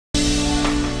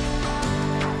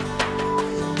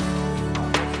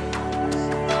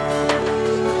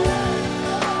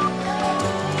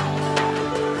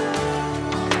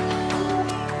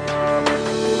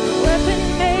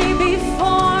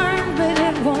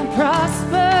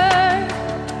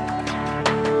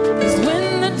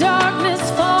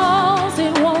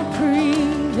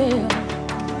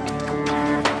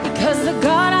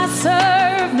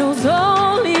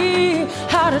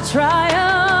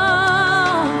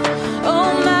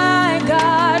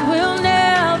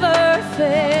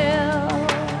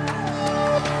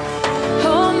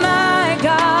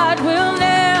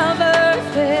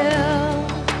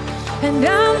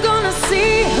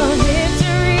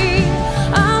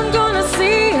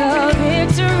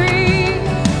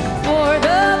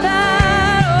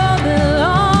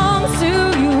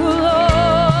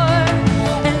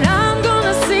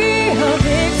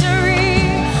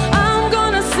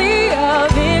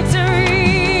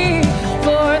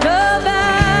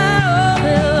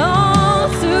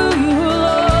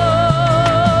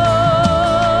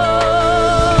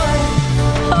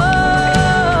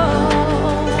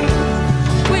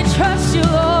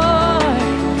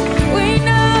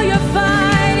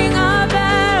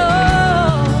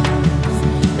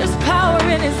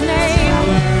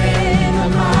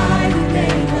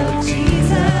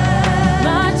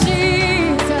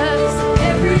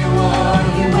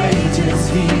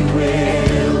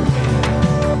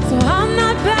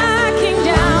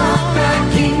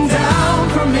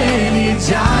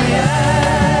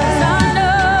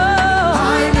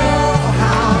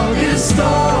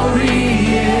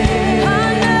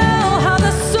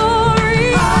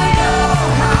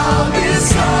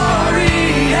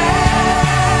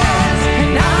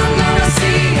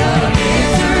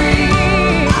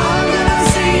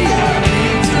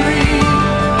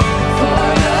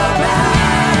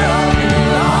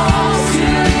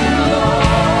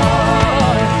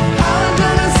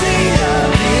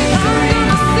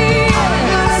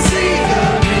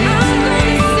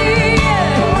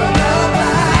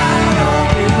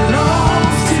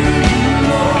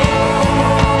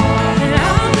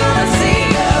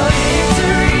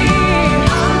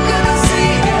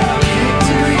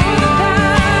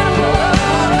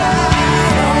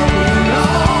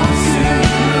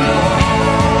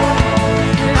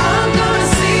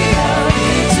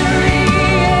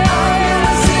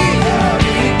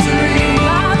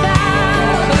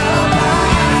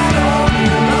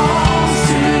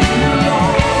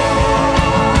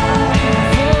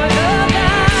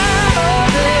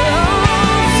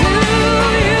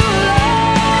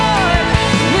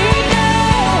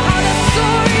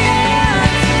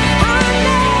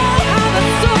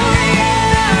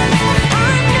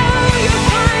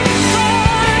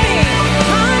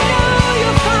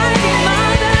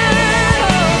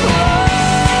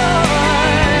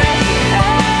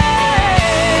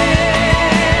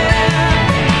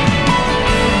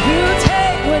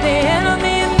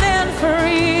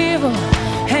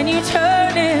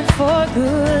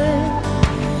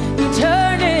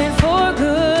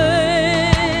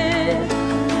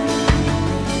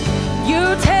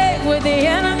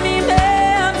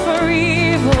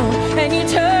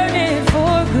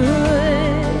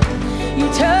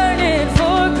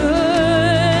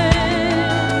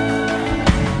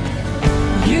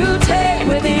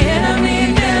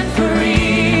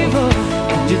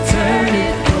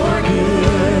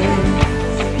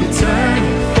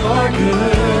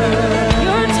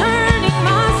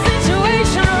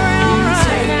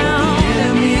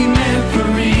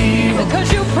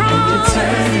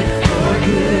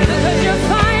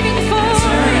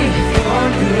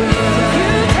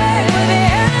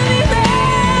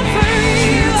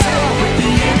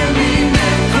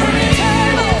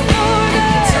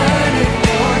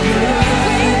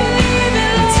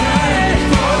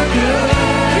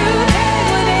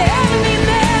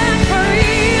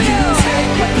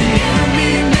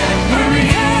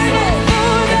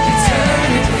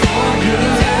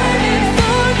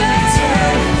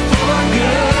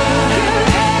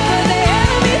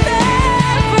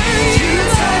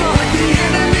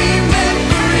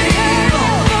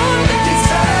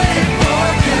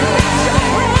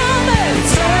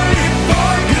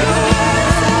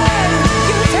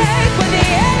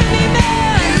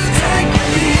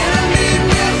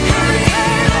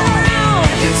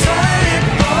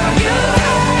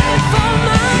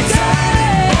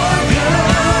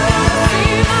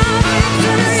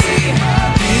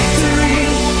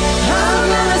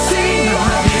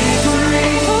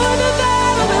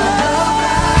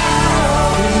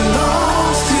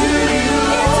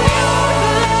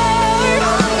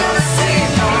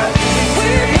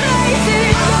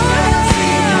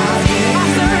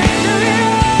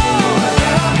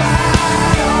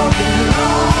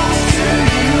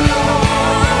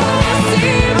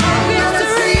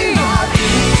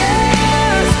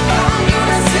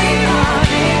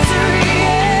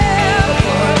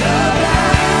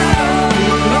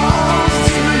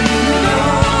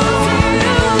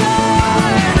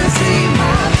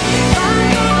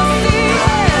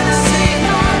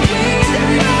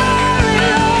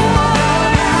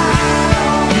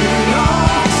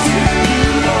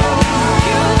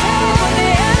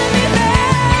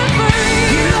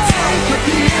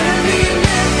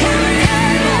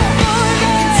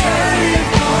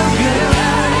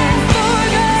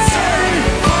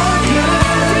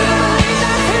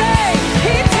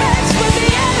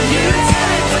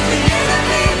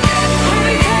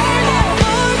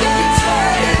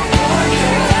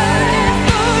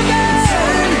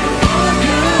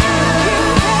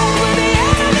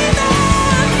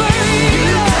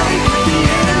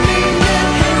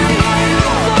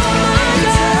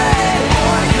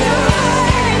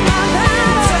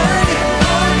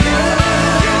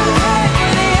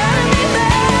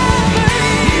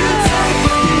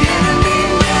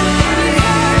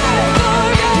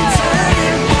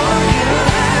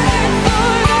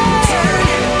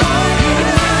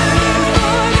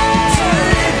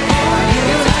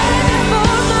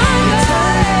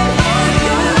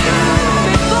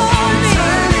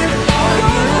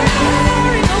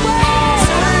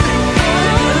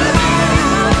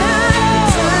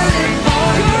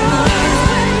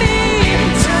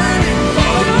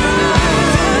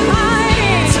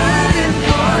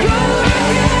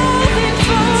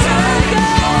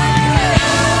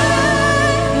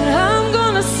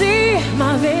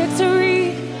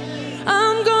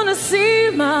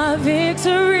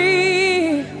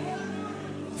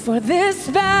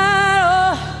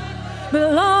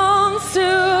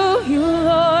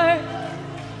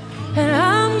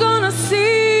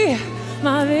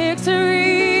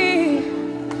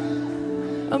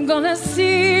gonna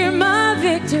see my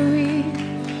victory.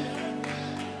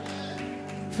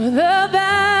 For the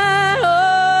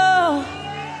battle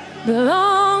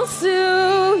belongs to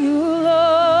you, Lord.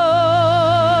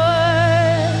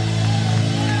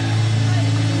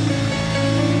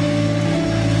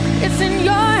 It's in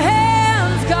your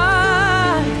hands,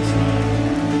 God.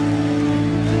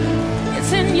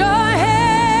 It's in your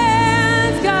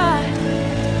hands, God.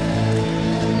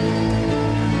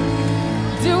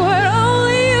 Do what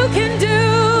only you can do,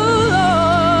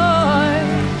 Lord.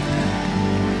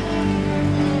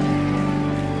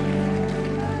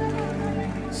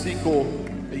 Siko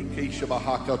eke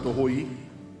shabahaka tohoi.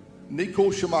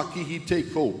 Neko shamaki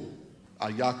teko.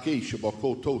 Ayake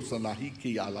shabakoto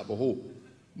sanahiki alabaho.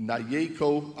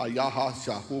 Nayeko ayaha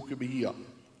shahokabihia.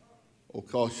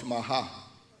 Okashmaha.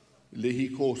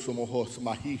 Lehiko samoho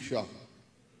smahisha.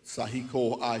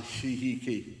 Sahiko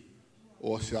ashihiki.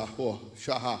 O shaho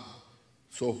shaha.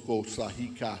 Soko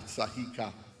sahika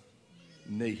sahika.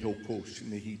 Nehokosh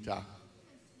nehita.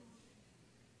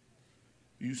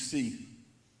 You see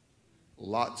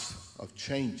lots of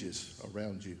changes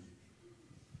around you.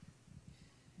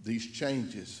 These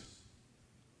changes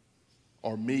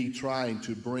are me trying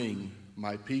to bring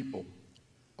my people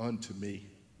unto me.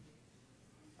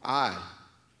 I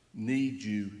need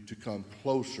you to come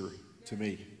closer to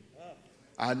me.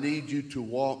 I need you to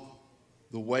walk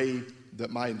the way that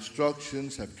my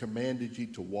instructions have commanded you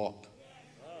to walk.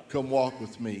 Come walk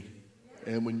with me.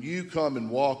 And when you come and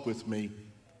walk with me,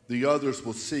 the others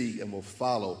will see and will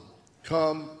follow.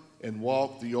 Come and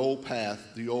walk the old path,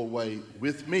 the old way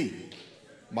with me.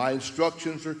 My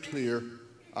instructions are clear.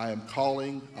 I am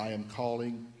calling, I am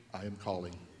calling, I am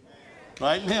calling.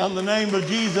 Right now, in the name of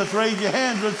Jesus, raise your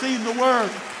hands, receive the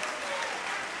word.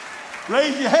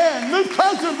 Raise your hand. Move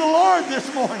closer to the Lord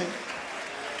this morning.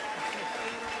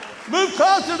 Move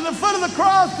closer to the foot of the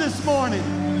cross this morning.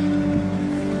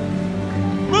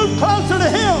 Move closer to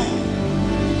Him.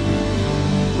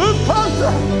 Move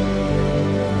closer.